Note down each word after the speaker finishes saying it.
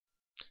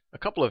A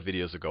couple of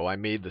videos ago, I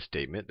made the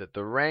statement that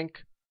the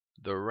rank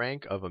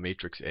of a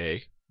matrix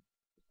A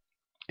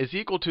is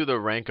equal to the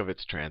rank of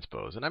its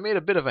transpose. And I made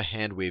a bit of a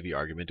hand-wavy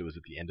argument. It was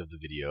at the end of the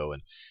video,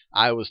 and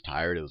I was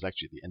tired. It was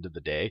actually at the end of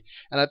the day.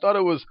 And I thought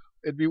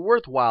it'd be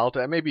worthwhile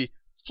to maybe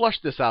flush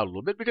this out a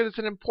little bit because it's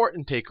an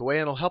important takeaway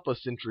and it'll help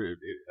us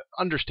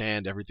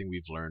understand everything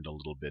we've learned a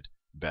little bit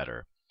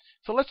better.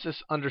 So let's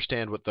just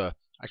understand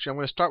actually I'm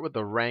going to start with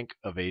the rank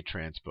of A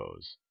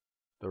transpose.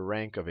 The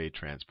rank of A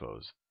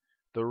transpose.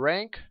 The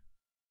rank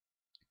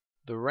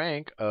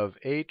of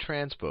A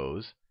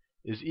transpose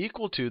is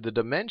equal to the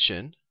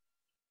dimension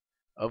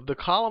of the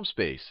column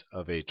space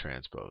of A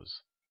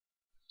transpose.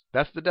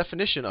 That's the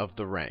definition of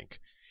the rank.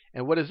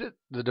 And what is it?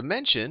 The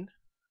dimension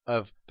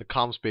of the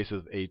column space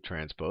of A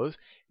transpose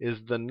is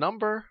the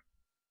number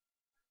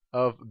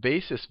of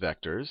basis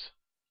vectors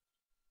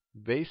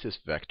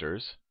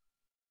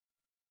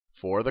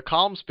for the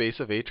column space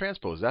of A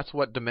transpose. That's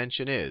what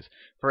dimension is.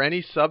 For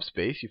any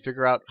subspace, you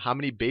figure out how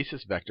many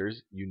basis vectors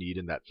you need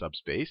in that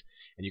subspace,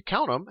 and you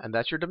count them, and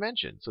that's your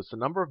dimension. So it's the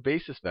number of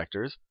basis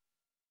vectors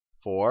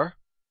for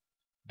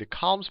the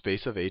column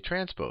space of A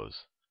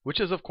transpose,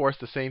 which is, of course,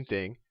 the same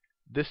thing.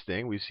 This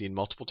thing we've seen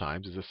multiple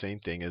times is the same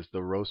thing as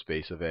the row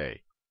space of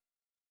A.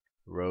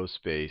 Row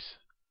space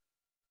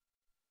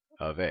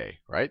of A,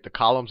 right? The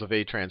columns of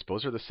A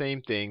transpose are the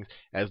same thing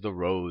as the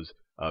rows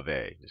of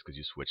A, just because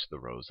you switch the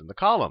rows and the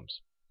columns.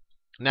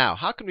 Now,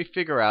 how can we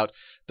figure out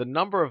the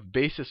number of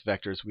basis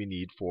vectors we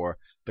need for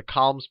the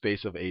column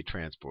space of A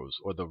transpose,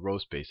 or the row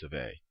space of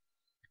A?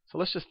 So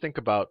let's just think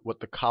about what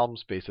the column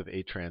space of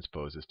A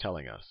transpose is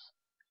telling us.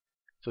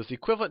 So it's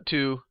equivalent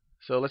to,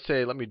 so let's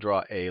say, let me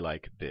draw A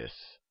like this.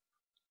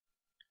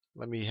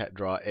 Let me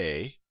draw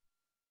A.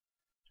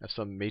 I have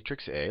some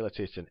matrix A. Let's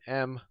say it's an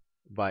M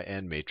by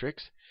N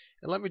matrix.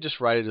 And let me just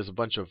write it as a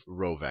bunch of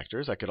row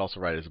vectors. I could also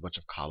write it as a bunch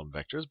of column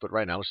vectors, but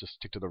right now let's just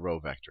stick to the row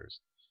vectors.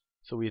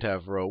 So we'd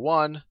have row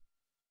 1.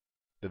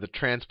 They're the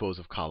transpose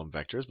of column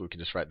vectors, but we can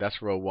just write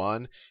that's row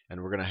 1,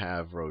 and we're going to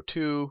have row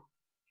 2,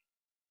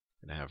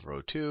 and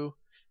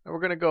we're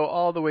going to go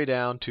all the way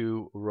down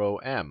to row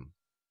M.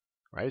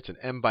 Right? It's an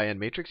M by N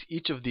matrix.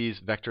 Each of these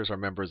vectors are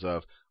members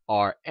of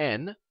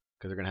Rn,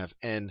 because they're going to have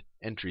N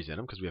entries in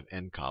them, because we have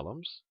N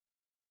columns.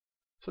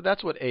 So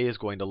that's what A is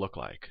going to look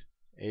like.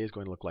 A is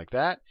going to look like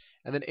that.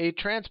 And then A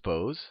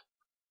transpose,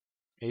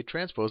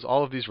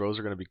 all of these rows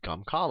are going to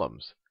become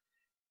columns.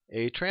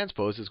 A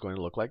transpose is going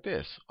to look like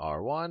this.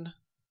 R1,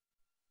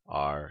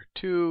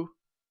 R2,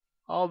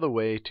 all the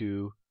way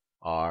to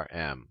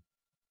Rm.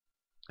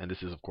 And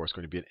this is, of course,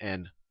 going to be an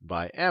N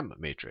by M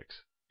matrix.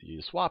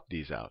 You swap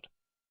these out.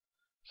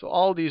 So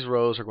all these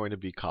rows are going to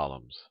be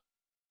columns,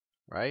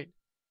 right?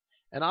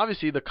 And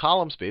obviously the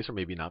column space, or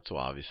maybe not so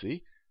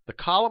obviously, the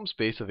column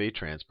space of A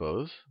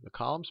transpose,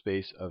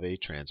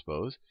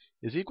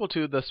 is equal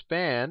to the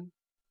span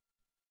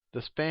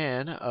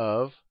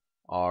of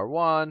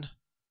R1,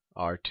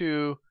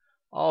 R2,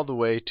 all the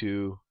way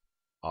to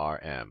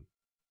Rm,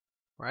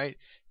 right?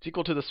 It's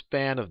equal to the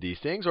span of these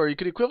things, or you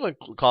could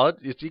call it,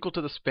 it's equal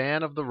to the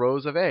span of the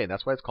rows of A, and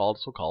that's why it's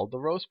also called the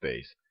row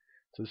space.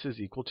 So this is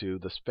equal to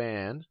the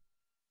span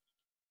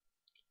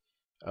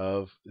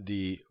of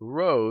the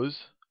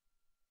rows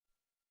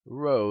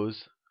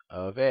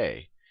of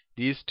A.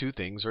 These two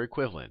things are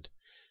equivalent.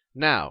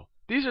 Now,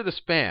 these are the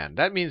span.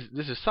 That means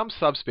this is some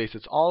subspace.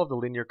 It's all of the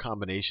linear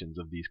combinations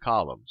of these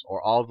columns,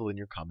 or all of the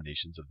linear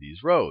combinations of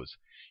these rows.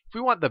 If we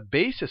want the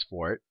basis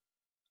for it,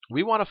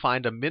 we want to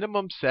find a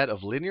minimum set of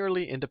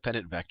linearly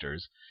independent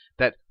vectors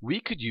that we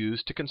could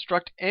use to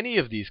construct any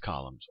of these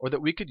columns, or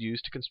that we could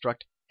use to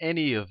construct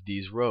any of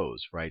these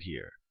rows right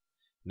here.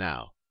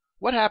 Now,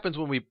 what happens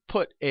when we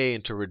put A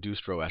into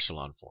reduced row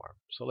echelon form?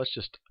 So let's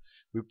just,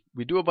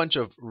 we do a bunch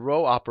of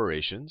row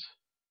operations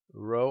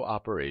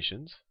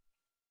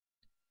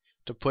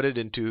to put it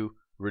into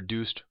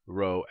reduced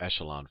row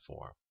echelon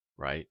form,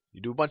 right?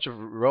 You do a bunch of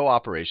row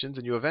operations,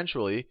 and you'll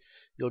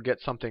get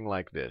something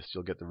like this.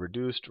 You'll get the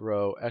reduced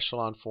row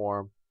echelon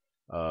form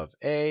of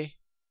A.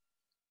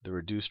 The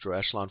reduced row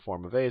echelon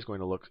form of A is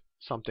going to look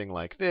something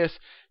like this.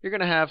 You're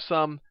going to have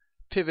some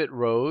pivot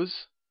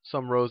rows,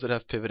 some rows that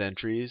have pivot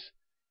entries.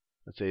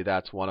 Let's say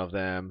that's one of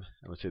them.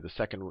 And let's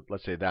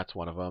say that's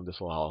one of them.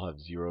 This will all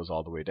have zeros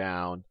all the way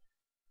down.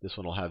 This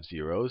one will have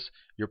zeros.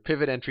 Your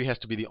pivot entry has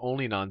to be the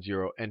only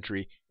non-zero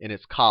entry in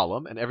its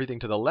column, and everything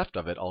to the left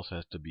of it also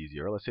has to be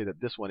 0. Let's say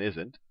that this one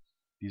isn't.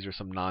 These are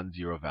some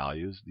non-zero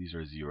values. These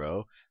are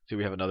 0. So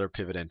we have another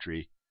pivot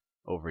entry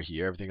over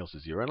here. Everything else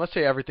is 0. And let's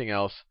say everything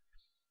else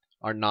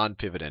are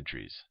non-pivot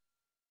entries.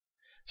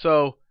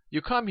 So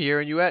you come here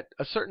and you add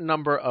a certain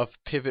number of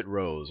pivot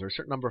rows, or a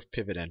certain number of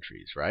pivot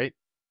entries, right?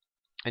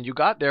 And you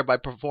got there by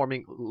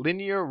performing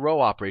linear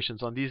row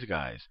operations on these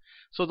guys.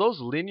 So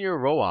those linear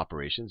row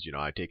operations,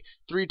 I take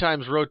 3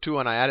 times row 2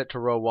 and I add it to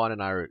row 1,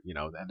 and and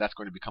that's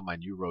going to become my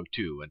new row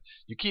 2. And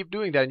you keep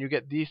doing that and you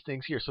get these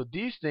things here. So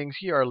these things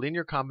here are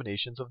linear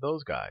combinations of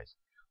those guys.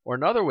 Or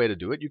another way to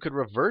do it, you could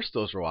reverse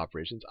those row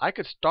operations. I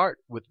could start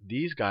with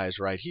these guys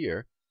right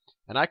here,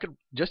 and I could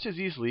just as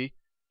easily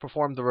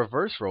perform the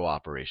reverse row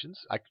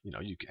operations.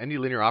 Any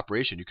linear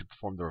operation, you could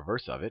perform the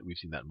reverse of it. We've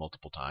seen that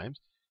multiple times.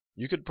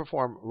 You could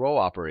perform row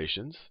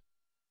operations.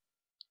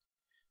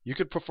 You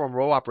could perform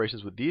row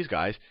operations with these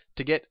guys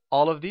to get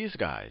all of these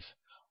guys.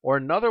 Or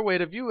another way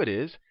to view it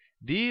is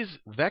these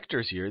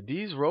vectors here,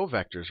 these row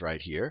vectors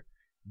right here,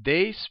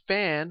 they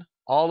span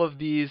all of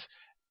these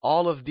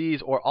row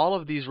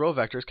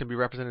vectors can be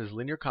represented as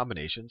linear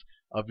combinations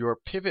of your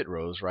pivot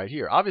rows right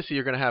here. Obviously,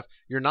 you're going to have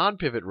your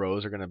non-pivot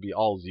rows are going to be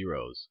all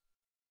zeros,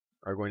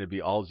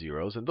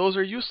 and those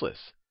are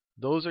useless.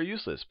 Those are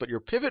useless. But your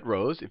pivot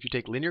rows, if you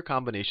take linear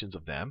combinations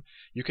of them,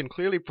 you can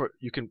clearly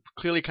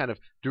kind of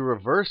do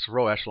reverse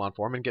row echelon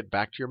form and get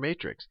back to your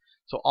matrix.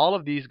 So all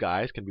of these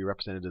guys can be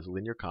represented as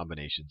linear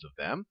combinations of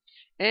them,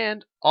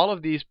 and all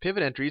of these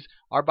pivot entries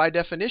are by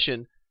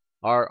definition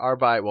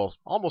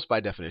almost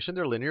by definition,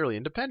 they're linearly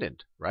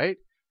independent, right?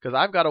 Because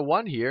I've got a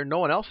 1 here, no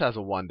one else has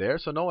a 1 there,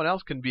 so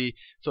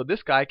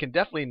this guy can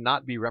definitely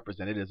not be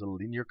represented as a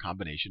linear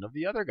combination of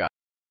the other guy.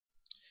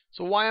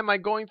 So why am I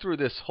going through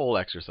this whole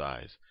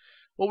exercise?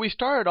 Well, we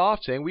started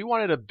off saying we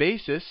wanted a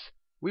basis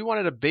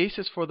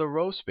for the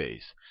row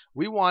space.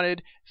 We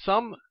wanted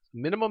some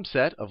minimum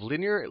set of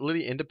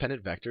linearly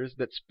independent vectors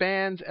that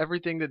spans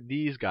everything that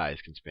these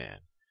guys can span.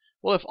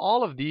 Well, if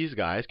all of these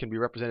guys can be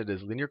represented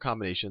as linear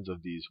combinations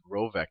of these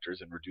row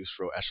vectors in reduced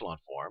row echelon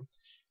form,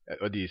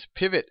 or these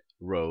pivot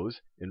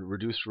rows in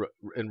reduced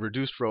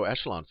row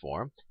echelon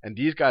form, and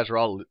these guys are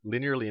all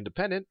linearly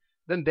independent,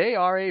 then they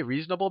are a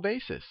reasonable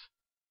basis.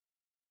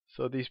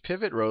 So these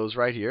pivot rows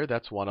right here,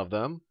 that's one of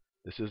them.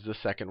 This is the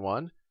second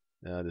one.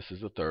 This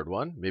is the third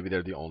one. Maybe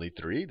they're the only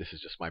 3. This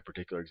is just my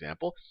particular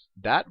example.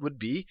 That would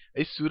be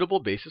a suitable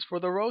basis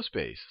for the row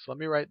space. So let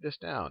me write this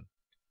down.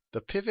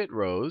 The pivot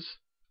rows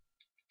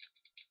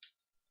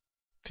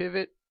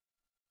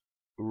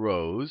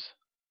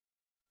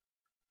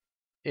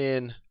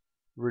in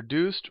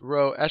reduced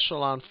row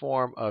echelon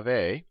form of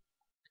A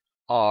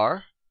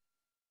are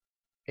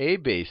a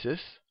basis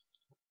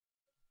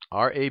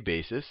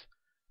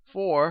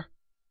for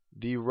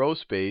the row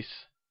space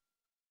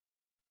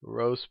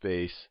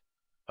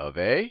of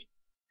A.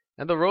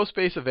 And the row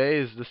space of A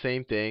is the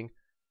same thing,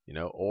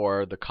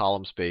 or the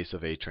column space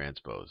of A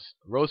transpose.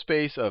 Row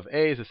space of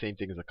A is the same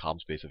thing as the column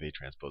space of A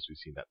transpose. We've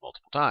seen that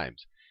multiple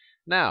times.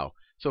 Now,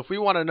 so if we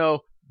want to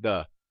know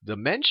the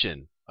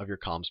dimension of your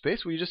column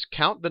space, well, you just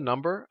count the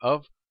number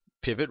of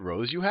pivot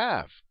rows you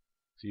have.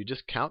 So you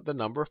just count the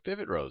number of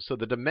pivot rows. So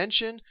the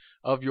dimension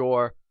of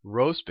your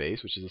row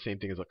space, which is the same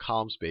thing as a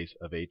column space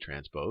of A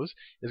transpose,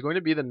 is going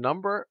to be the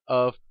number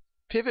of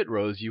pivot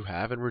rows you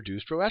have in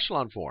reduced row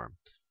echelon form.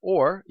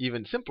 Or,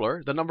 even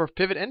simpler, the number of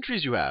pivot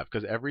entries you have,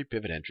 because every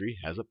pivot entry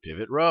has a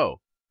pivot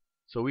row.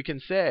 So we can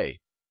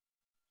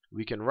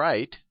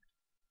write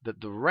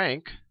that the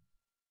rank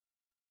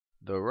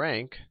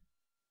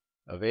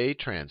of A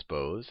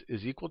transpose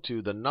is equal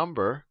to the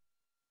number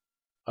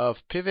of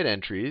pivot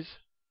entries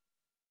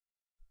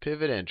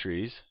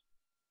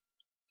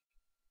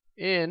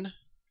in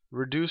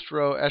reduced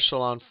row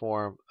echelon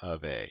form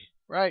of A.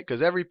 Right?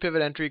 Because every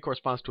pivot entry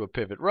corresponds to a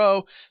pivot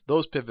row.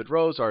 Those pivot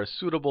rows are a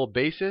suitable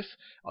basis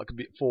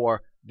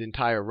for the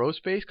entire row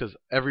space, because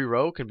every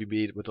row can be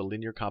made with a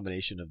linear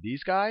combination of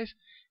these guys.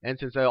 And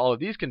since all of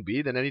these can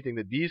be, then anything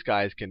that these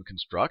guys can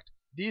construct,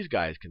 these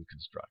guys can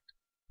construct.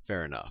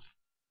 Fair enough.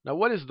 Now,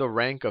 what is the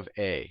rank of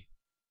A?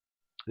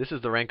 This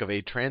is the rank of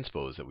A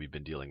transpose that we've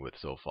been dealing with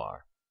so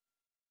far.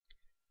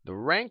 The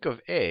rank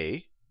of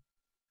A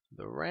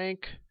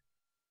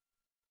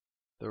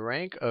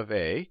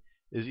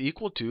is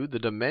equal to the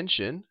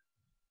dimension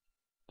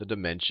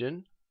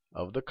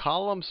of the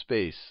column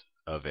space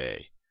of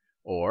A.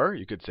 Or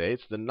you could say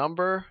it's the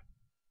number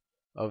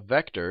of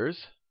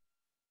vectors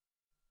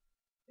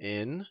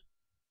in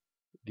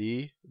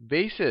the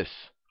basis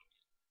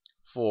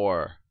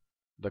for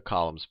the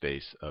column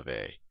space of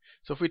A.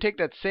 So if we take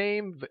that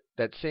same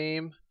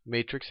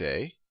matrix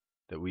A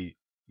that we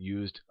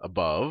used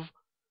above,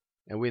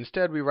 and we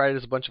write it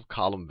as a bunch of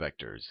column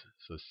vectors.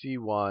 So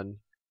C1,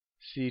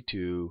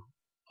 C2,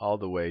 all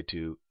the way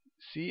to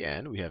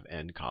Cn. We have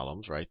n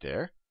columns right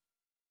there.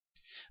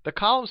 The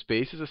column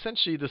space is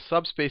essentially the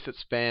subspace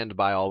that's spanned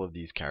by all of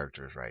these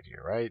characters right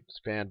here, right?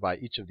 Spanned by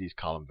each of these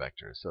column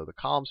vectors. So the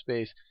column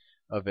space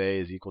of A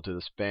is equal to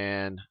the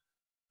span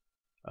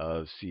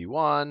of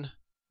C1,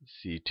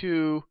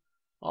 C2,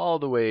 all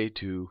the way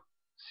to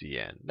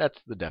Cn. That's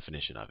the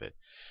definition of it.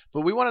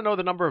 But we want to know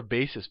the number of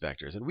basis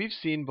vectors. And we've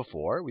seen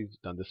before, we've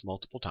done this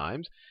multiple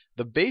times,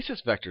 the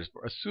basis vectors,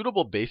 a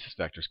suitable basis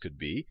vectors could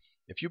be,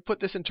 if you put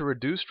this into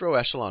reduced row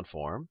echelon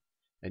form,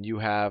 and you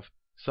have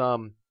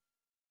some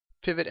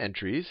pivot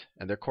entries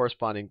and their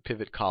corresponding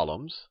pivot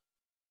columns,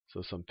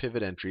 so some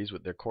pivot entries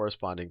with their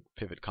corresponding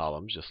pivot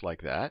columns, just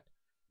like that.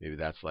 Maybe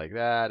that's like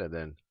that, and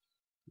then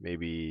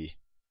maybe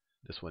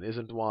this one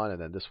isn't one,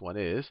 and then this one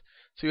is.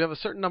 So you have a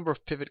certain number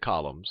of pivot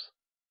columns.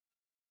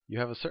 Let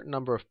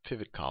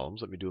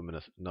me do them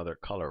in another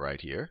color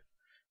right here.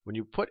 When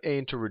you put A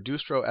into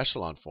reduced row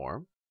echelon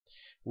form,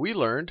 we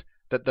learned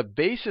that the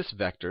basis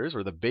vectors,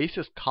 or the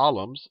basis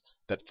columns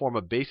that form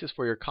a basis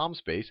for your column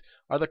space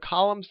are the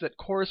columns that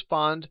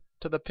correspond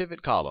to the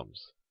pivot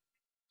columns.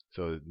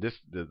 So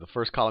the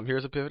first column here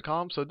is a pivot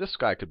column, so this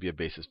guy could be a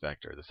basis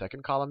vector. The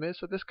second column is,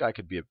 so this guy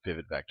could be a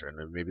pivot vector.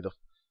 And maybe the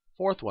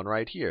fourth one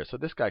right here, so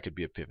this guy could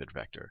be a pivot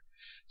vector.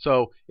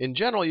 So in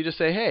general, you just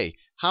say, hey,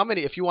 how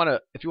many, if you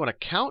want to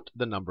count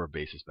the number of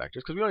basis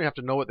vectors, because we don't even have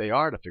to know what they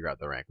are to figure out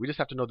the rank. We just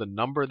have to know the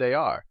number they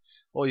are.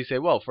 Well, you say,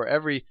 well, for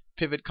every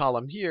pivot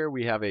column here,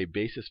 we have a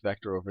basis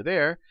vector over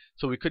there,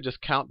 so we could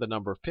just count the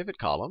number of pivot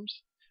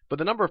columns. But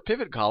the number of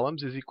pivot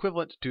columns is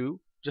equivalent to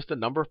just the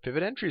number of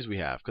pivot entries we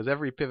have, because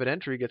every pivot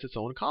entry gets its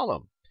own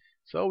column.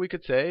 So we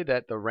could say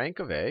that the rank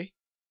of A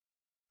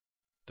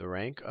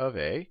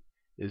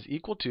is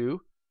equal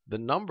to the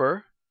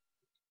number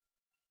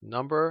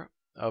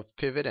of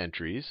pivot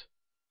entries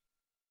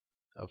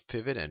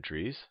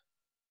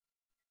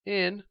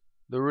in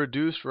the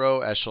reduced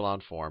row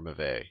echelon form of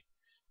A.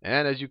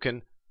 And as you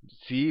can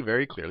see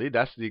very clearly,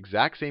 that's the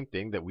exact same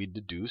thing that we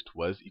deduced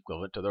was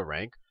equivalent to the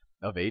rank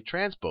of A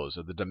transpose,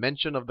 or the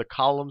dimension of the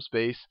column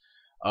space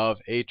of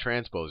A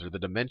transpose, or the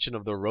dimension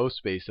of the row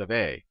space of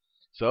A.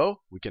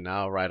 So we can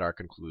now write our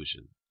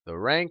conclusion. The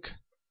rank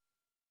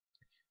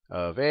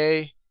of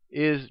A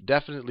is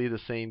definitely the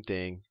same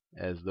thing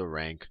as the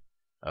rank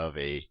of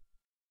A